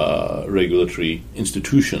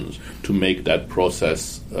institutions to make that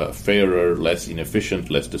process fairer, less inefficient,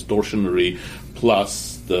 less distortionary,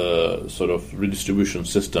 plus the sort of redistribution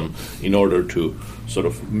system in order to sort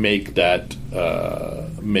of make that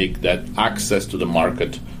access to the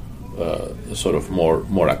market sort of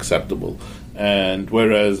more acceptable. And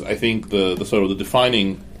whereas I think the sort of the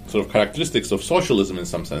defining sort of characteristics of socialism in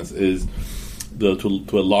some sense is to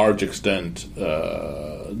a large extent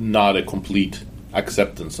not a complete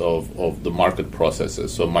acceptance of the market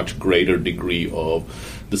processes, so a much greater degree of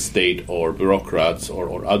the state or bureaucrats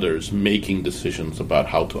or others making decisions about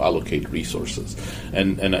how to allocate resources.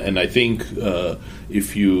 And I think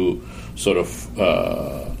if you sort of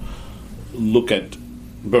look at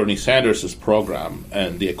Bernie Sanders' program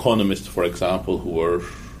and the economists, for example, who were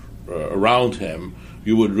around him,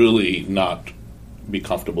 you would really not be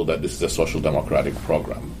comfortable that this is a social democratic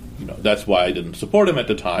program. You know, that's why I didn't support him at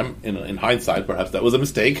the time. In hindsight, perhaps that was a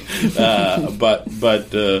mistake, but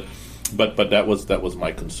that was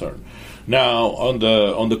my concern. Now,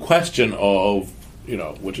 on the question of, you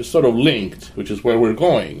know, which is sort of linked, which is where we're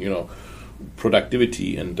going, you know,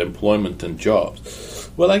 productivity and employment and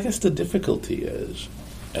jobs. Well, I guess the difficulty is,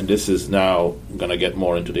 and this is now going to get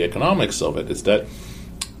more into the economics of it, is that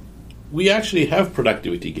we actually have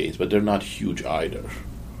productivity gains, but they're not huge either.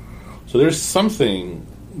 So there's something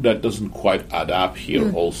that doesn't quite add up here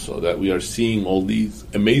also, that we are seeing all these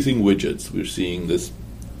amazing widgets. We're seeing this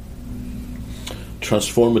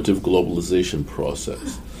transformative globalization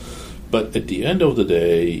process. But at the end of the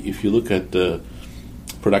day, if you look at the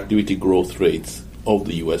productivity growth rates of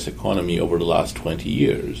the U.S. economy over the last 20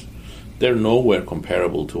 years, they're nowhere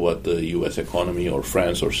comparable to what the U.S. economy or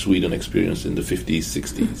France or Sweden experienced in the 50s,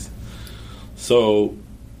 60s. So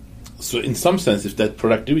in some sense, if that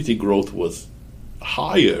productivity growth was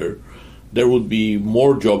higher, there would be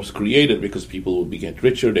more jobs created because people would get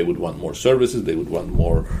richer, they would want more services, they would want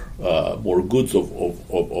more goods of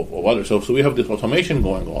others. So we have this automation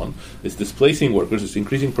going on, it's displacing workers, it's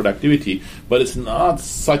increasing productivity, but it's not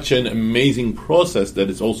such an amazing process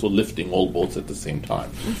that it's also lifting all boats at the same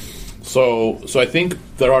time. So I think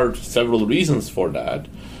there are several reasons for that.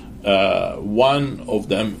 One of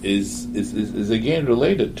them is again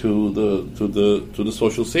related to the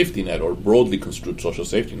social safety net, or broadly construed social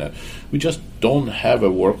safety net. We just don't have a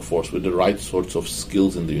workforce with the right sorts of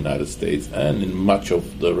skills in the United States and in much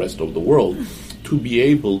of the rest of the world to be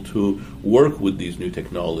able to work with these new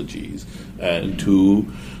technologies and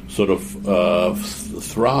to sort of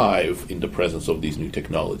thrive in the presence of these new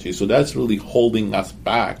technologies. So that's really holding us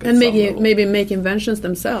back. And maybe make inventions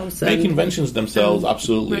themselves. Make inventions themselves,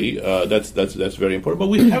 absolutely. Right. That's very important. But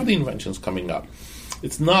we have the inventions coming up.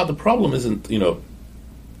 It's not, the problem isn't, you know,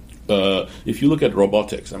 if you look at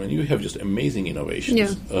robotics, I mean, you have just amazing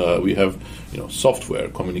innovations. We have, software,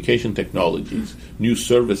 communication technologies, new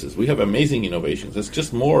services. We have amazing innovations. It's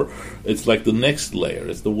just more. It's like the next layer.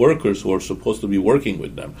 It's the workers who are supposed to be working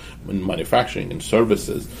with them in manufacturing and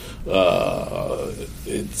services.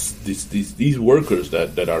 It's these workers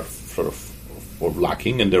that are sort of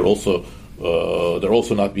lacking, and they're also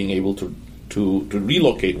not being able to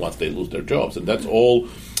relocate once they lose their jobs, and that's all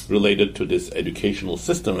related to this educational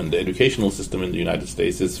system. And the educational system in the United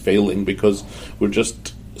States is failing because we're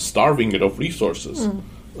just starving it of resources.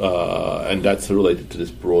 And that's related to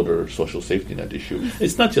this broader social safety net issue.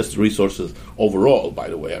 It's not just resources overall, by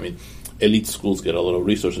the way. I mean, elite schools get a lot of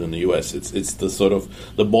resources in the U.S. It's the sort of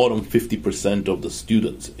the bottom 50% of the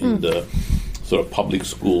students in the sort of public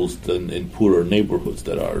schools in poorer neighborhoods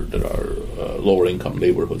that are lower income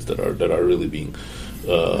neighborhoods that are really being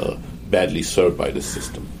badly served by this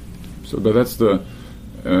system. So, but that's the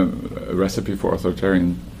recipe for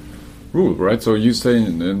authoritarian rule, right? So you say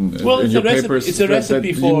in your papers that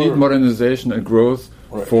you need modernization and growth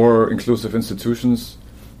for inclusive institutions,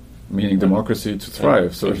 meaning democracy, to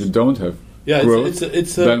thrive. So if you don't have growth,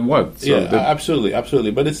 then what? So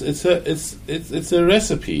absolutely. But it's a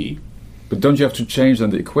recipe. But don't you have to change then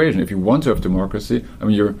the equation if you want to have democracy? I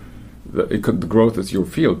mean, the growth is your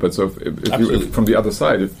field, but so if from the other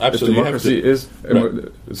side, if democracy is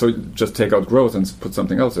so just take out growth and put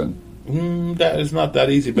something else in. That is not that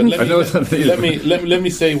easy. But let me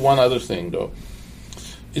say one other thing though.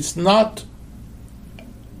 It's not.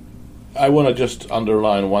 I want to just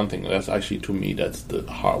underline one thing. That's actually, to me, that's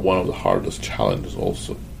one of the hardest challenges.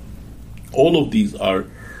 Also, all of these are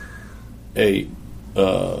they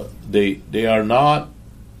are not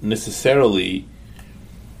necessarily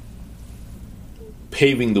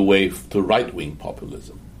paving the way to right-wing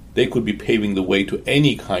populism. They could be paving the way to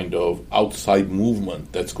any kind of outside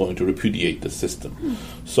movement that's going to repudiate the system.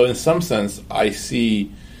 So in some sense, I see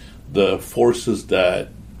the forces that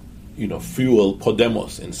fuel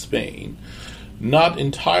Podemos in Spain not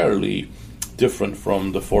entirely different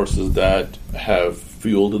from the forces that have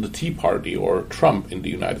fueled the Tea Party or Trump in the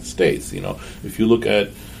United States. If you look at,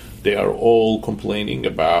 they are all complaining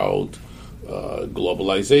about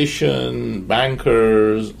globalization,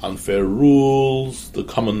 bankers, unfair rules, the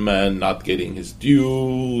common man not getting his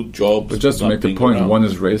due, jobs. But just to make the point, around. One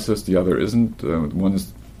is racist, the other isn't. One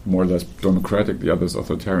is more or less democratic, the other is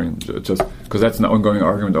authoritarian. Just because that's an ongoing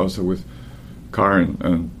argument also with Karin,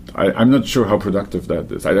 and I'm not sure how productive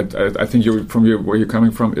that is. I think where you're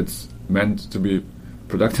coming from, it's meant to be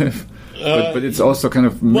productive. But it's also kind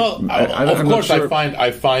of of course, sure.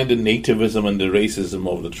 I find the nativism and the racism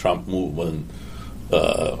of the Trump movement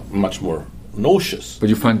much more noxious. But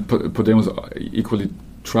you find Podemos equally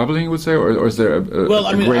troubling, you would say, or is there a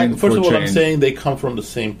grain first of all, change? I'm saying they come from the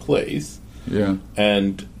same place,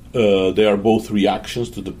 and they are both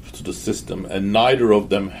reactions to the system, and neither of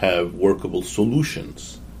them have workable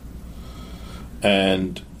solutions.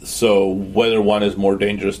 And so, whether one is more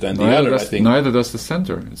dangerous than the other, I think neither does the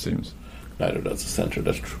center. It seems. Neither does the center.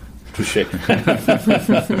 That's true. Touché.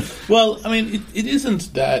 Well, I mean, it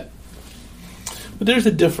isn't that. But there's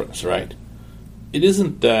a difference, right? It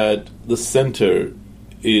isn't that the center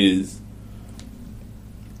is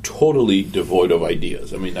totally devoid of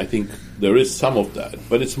ideas. I mean, I think there is some of that,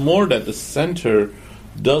 but it's more that the center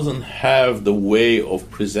doesn't have the way of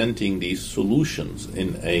presenting these solutions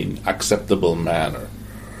in an acceptable manner.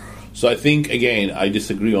 So I think, again, I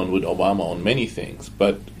disagree with Obama on many things,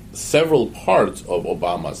 but several parts of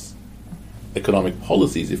Obama's economic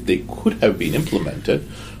policies, if they could have been implemented,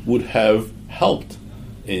 would have helped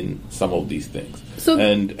in some of these things.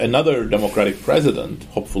 And another Democratic president,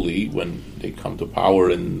 hopefully, when they come to power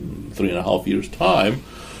in 3.5 years' time,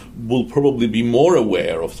 will probably be more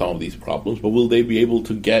aware of some of these problems, but will they be able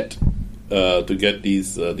to get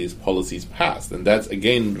these policies passed? And that's,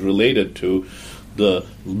 again, related to the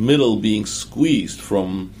middle being squeezed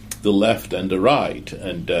from the left and the right,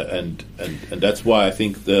 and that's why I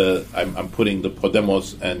think I'm putting the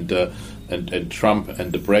Podemos and Trump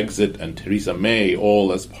and the Brexit and Theresa May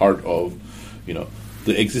all as part of,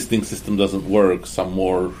 the existing system doesn't work, some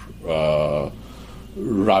more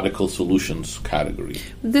radical solutions category.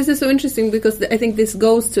 This is so interesting because I think this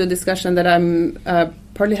goes to a discussion that I'm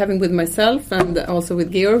partly having with myself and also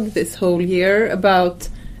with Georg this whole year about,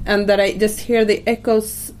 and that I just hear the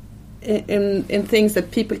echoes in things that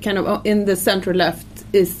people kind of in the center left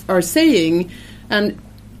are saying, and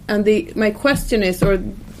my question is, or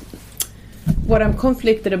what I'm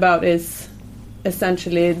conflicted about is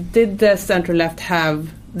essentially, did the center left have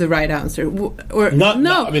the right answer, or no.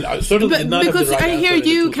 no? I mean, certainly but, not because the right I hear answer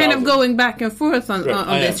you in the kind of 2000s. going back and forth on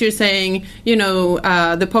this. You're saying,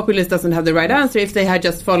 the populace doesn't have the right answer if they had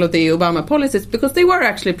just followed the Obama policies, because they were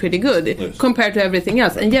actually pretty good compared to everything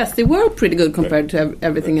else. And yes, they were pretty good compared to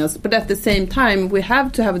everything else. But at the same time, we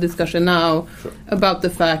have to have a discussion now about the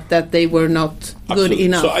fact that they were not good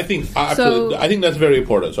enough. So I think I think that's very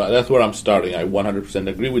important. So that's where I'm starting. I 100%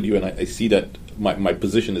 agree with you, and I see that my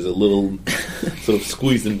position is a little sort of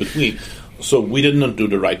squeezed in between. So we did not do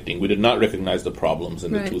the right thing. We did not recognize the problems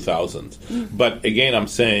in the 2000s. But again, I'm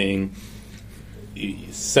saying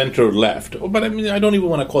center-left. But I mean, I don't even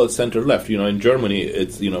want to call it center-left. In Germany,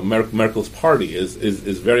 it's, Merkel's party is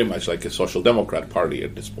very much like a social democrat party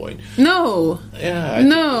at this point. No. Yeah.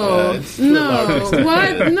 No.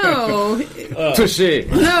 What? No. Touché.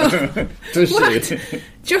 No. Touché.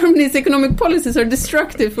 Germany's economic policies are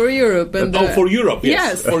destructive for Europe. And for Europe,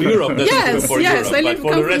 yes. For Europe, that's yes, for yes. Europe. I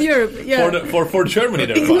come from Europe. Yeah. For Germany,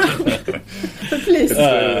 they're fine. Please.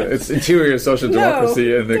 It's interior social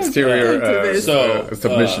democracy and exterior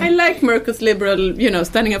submission. I like Merkel's liberal,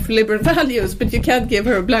 standing up for liberal values, but you can't give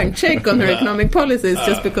her a blank check on her economic policies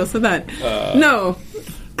just because of that. No.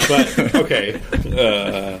 But okay,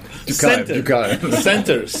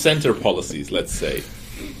 center policies. Let's say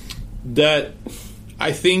that.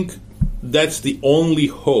 I think that's the only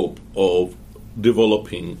hope of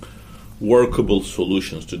developing workable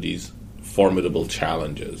solutions to these formidable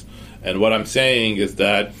challenges. And what I'm saying is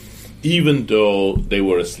that even though they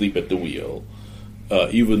were asleep at the wheel,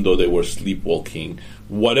 even though they were sleepwalking,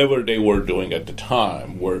 whatever they were doing at the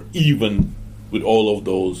time were, even with all of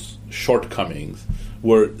those shortcomings,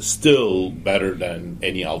 were still better than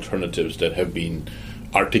any alternatives that have been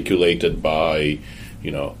articulated by,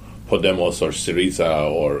 Podemos or Syriza,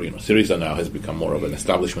 or Syriza now has become more of an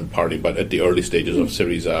establishment party, but at the early stages of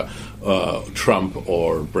Syriza, Trump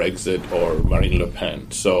or Brexit or Marine Le Pen.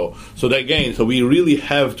 So we really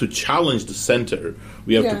have to challenge the center.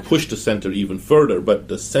 We have to push the center even further, but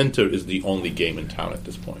the center is the only game in town at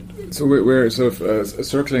this point. So we're sort of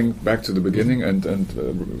circling back to the beginning and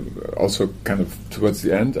also kind of towards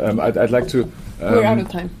the end. I'd like to. We're out of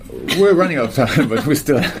time. We're running out of time, but we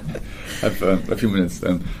still have a few minutes.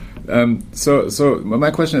 So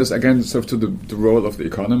my question is again sort of to the role of the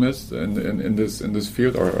economist in this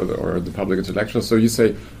field or the public intellectual. So you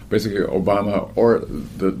say basically Obama or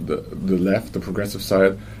the left, the progressive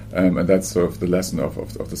side, and that's sort of the lesson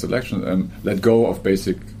of this election. Let go of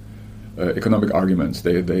basic economic arguments.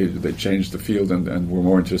 They changed the field and were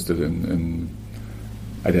more interested in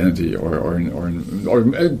identity or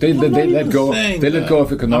they let go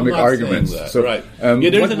of economic arguments. So right.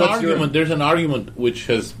 There's an argument which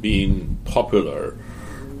has been popular.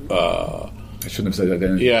 I shouldn't have said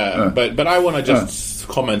identity. Yeah, but I want to just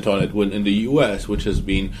comment on it in the U.S., which has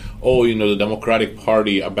been, the Democratic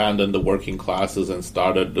Party abandoned the working classes and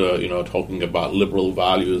started, talking about liberal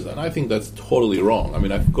values, and I think that's totally wrong. I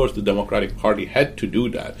mean, of course, the Democratic Party had to do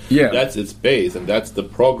that. Yeah. That's its base, and that's the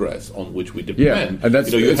progress on which we depend. Yeah, and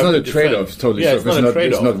that's it's not a trade-off, totally. Yeah,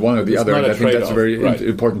 it's not one or the other. And I think that's a very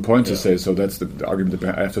important point to say. So that's the argument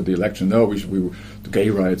after the election. No, we gay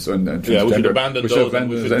rights and transgender. We should abandon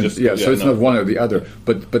those. So it's not one or the other.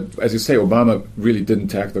 But as you say, Obama really didn't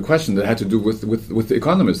tackle the question that had to do with the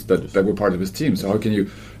economists that were part of his team. So how can you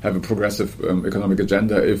have a progressive economic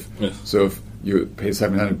agenda if you pay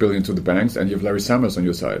 $700 billion to the banks and you have Larry Summers on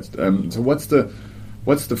your side? So what's the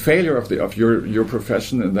failure of your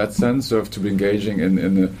profession in that sense to be engaging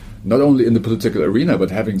in not only in the political arena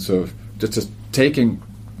but having sort of just taking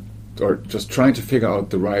or just trying to figure out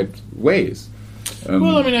the right ways?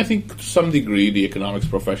 Well, I mean, I think to some degree the economics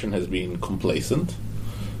profession has been complacent,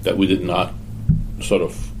 that we did not sort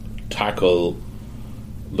of tackle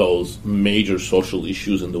those major social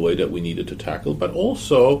issues in the way that we needed to tackle. But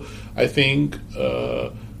also, I think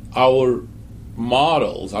our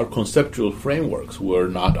models, our conceptual frameworks were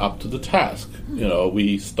not up to the task.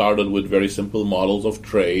 We started with very simple models of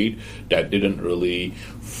trade that didn't really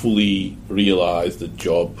fully realize the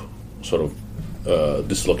job sort of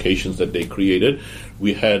dislocations that they created.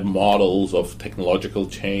 We had models of technological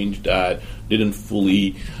change that didn't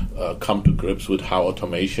fully come to grips with how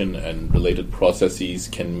automation and related processes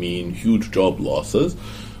can mean huge job losses.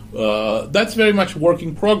 That's very much work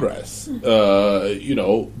in progress, but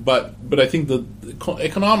I think the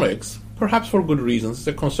economics, perhaps for good reasons, is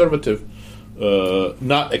a conservative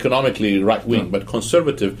not economically right-wing, but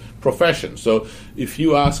conservative profession. So if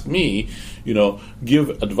you ask me, give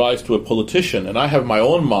advice to a politician, and I have my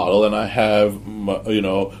own model, and I have,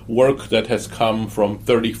 work that has come from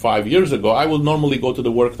 35 years ago, I will normally go to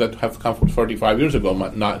the work that have come from 35 years ago,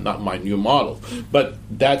 not my new model. But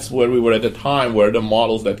that's where we were at the time, where the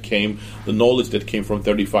models that came, the knowledge that came from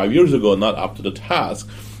 35 years ago, not up to the task.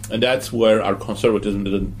 And that's where our conservatism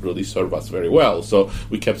didn't really serve us very well. So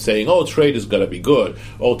we kept saying, trade is going to be good.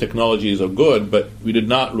 technologies are good. But we did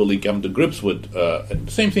not really come to grips with the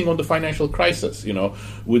same thing on the financial crisis.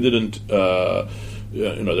 We didn't, there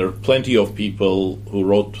are plenty of people who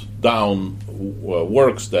wrote down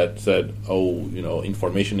works that said,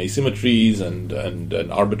 information asymmetries and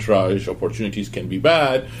arbitrage opportunities can be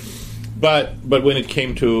bad. But when it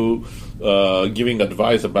came to giving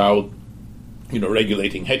advice about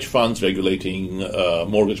regulating hedge funds, regulating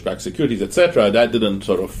mortgage-backed securities, etc., that didn't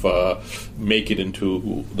sort of make it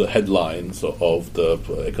into the headlines of the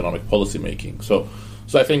economic policy making. So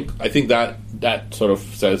I think that sort of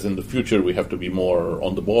says in the future we have to be more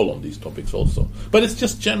on the ball on these topics also. But it's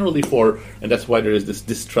just generally and that's why there is this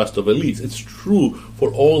distrust of elites. It's true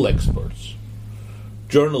for all experts,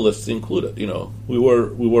 journalists included. We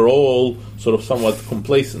were all sort of somewhat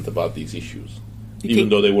complacent about these issues, even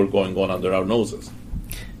though they were going on under our noses.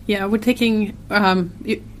 Yeah, we're taking.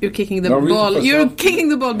 You're kicking the ball. You're kicking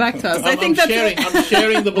the ball back to us. I'm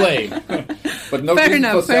sharing the blame. But no reason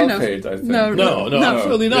for self-hate, I think. No,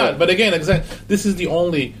 absolutely not. Yeah. But again, this is the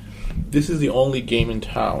only game in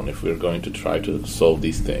town if we're going to try to solve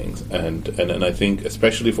these things. And I think,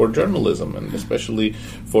 especially for journalism and especially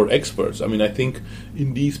for experts, I think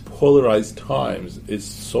in these polarized times, it's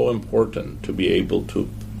so important to be able to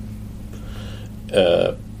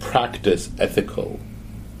practice ethically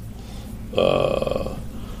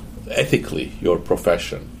your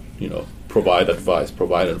profession, provide advice,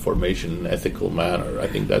 provide information in an ethical manner. I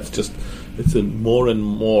think it's a more and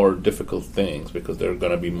more difficult things because there are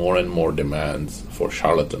going to be more and more demands for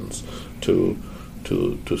charlatans to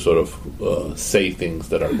sort of say things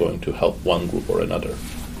that are going to help one group or another.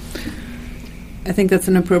 I think that's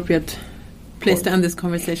an appropriate place to end this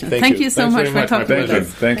conversation. Thank you so much for talking with us.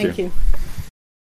 Thank you.